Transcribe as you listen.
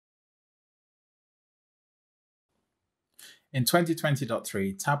In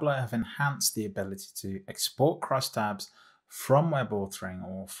 2020.3, Tableau have enhanced the ability to export crosstabs from web authoring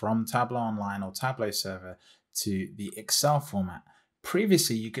or from Tableau Online or Tableau Server to the Excel format.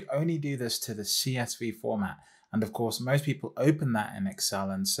 Previously, you could only do this to the CSV format. And of course, most people open that in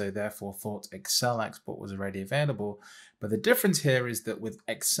Excel and so therefore thought Excel export was already available. But the difference here is that with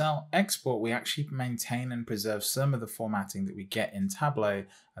Excel export, we actually maintain and preserve some of the formatting that we get in Tableau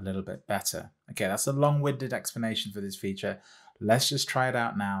a little bit better. Okay, that's a long-winded explanation for this feature. Let's just try it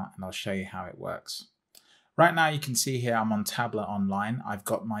out now and I'll show you how it works. Right now, you can see here I'm on Tableau Online. I've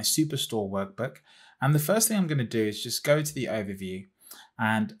got my Superstore workbook. And the first thing I'm going to do is just go to the overview.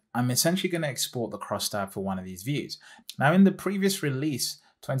 And I'm essentially going to export the crosstab for one of these views. Now, in the previous release,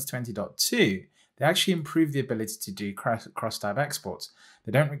 2020.2, they actually improved the ability to do crosstab exports.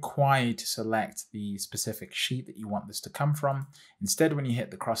 They don't require you to select the specific sheet that you want this to come from. Instead, when you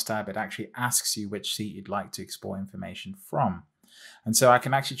hit the crosstab, it actually asks you which sheet you'd like to export information from. And so I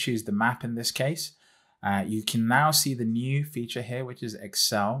can actually choose the map in this case. You can now see the new feature here, which is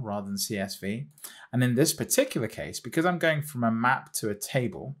Excel rather than CSV. And in this particular case, because I'm going from a map to a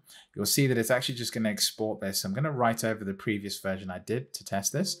table, you'll see that it's actually just going to export this. I'm going to write over the previous version I did to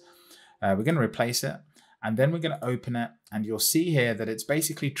test this. We're going to replace it, and then we're going to open it. And you'll see here that it's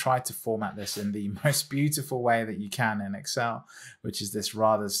basically tried to format this in the most beautiful way that you can in Excel, which is this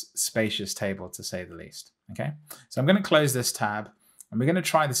rather spacious table, to say the least. Okay, so I'm going to close this tab. And we're going to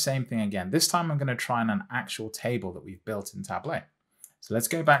try the same thing again. This time I'm going to try on an actual table that we've built in Tableau. So let's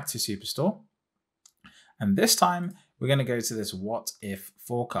go back to Superstore. And this time we're going to go to this what if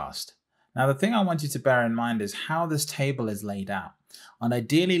forecast. Now the thing I want you to bear in mind is how this table is laid out. I'd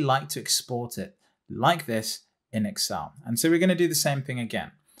ideally like to export it like this in Excel. And so we're going to do the same thing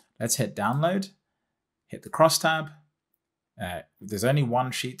again. Let's hit download, hit the crosstab. There's only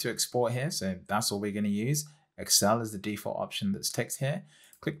one sheet to export here, so that's all we're going to use. Excel is the default option that's ticked here.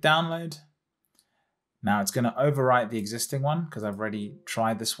 Click download. Now it's going to overwrite the existing one because I've already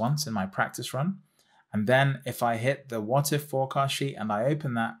tried this once in my practice run. And then if I hit the what if forecast sheet and I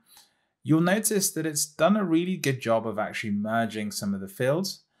open that, you'll notice that it's done a really good job of actually merging some of the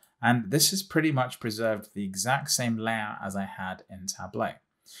fields. And this has pretty much preserved the exact same layout as I had in Tableau.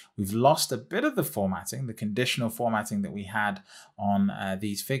 We've lost a bit of the formatting, the conditional formatting that we had on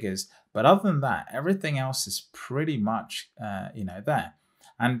these figures. But other than that, everything else is pretty much, there.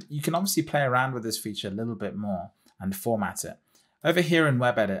 And you can obviously play around with this feature a little bit more and format it. Over here in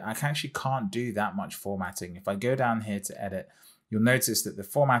Web Edit, I actually can't do that much formatting. If I go down here to edit, you'll notice that the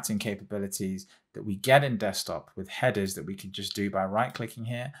formatting capabilities that we get in desktop with headers that we can just do by right-clicking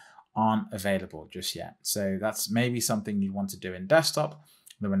here aren't available just yet. So that's maybe something you want to do in desktop.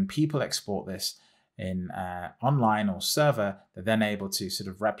 That when people export this in online or server, they're then able to sort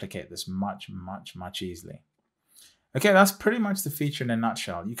of replicate this much easily. Okay, that's pretty much the feature in a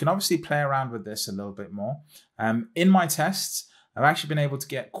nutshell. You can obviously play around with this a little bit more. In my tests, I've actually been able to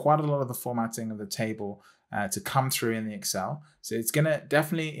get quite a lot of the formatting of the table to come through in the Excel. So it's going to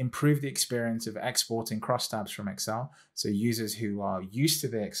definitely improve the experience of exporting crosstabs from Excel. So users who are used to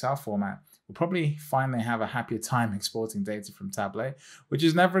the Excel format will probably find they have a happier time exporting data from Tableau, which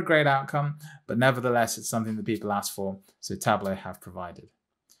is never a great outcome, but nevertheless, it's something that people ask for, so Tableau have provided.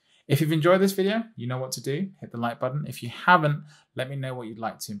 If you've enjoyed this video, you know what to do. Hit the like button. If you haven't, let me know what you'd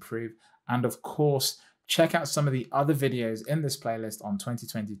like to improve. And of course, check out some of the other videos in this playlist on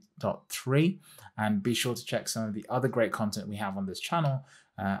 2020.3, and be sure to check some of the other great content we have on this channel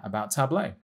about Tableau.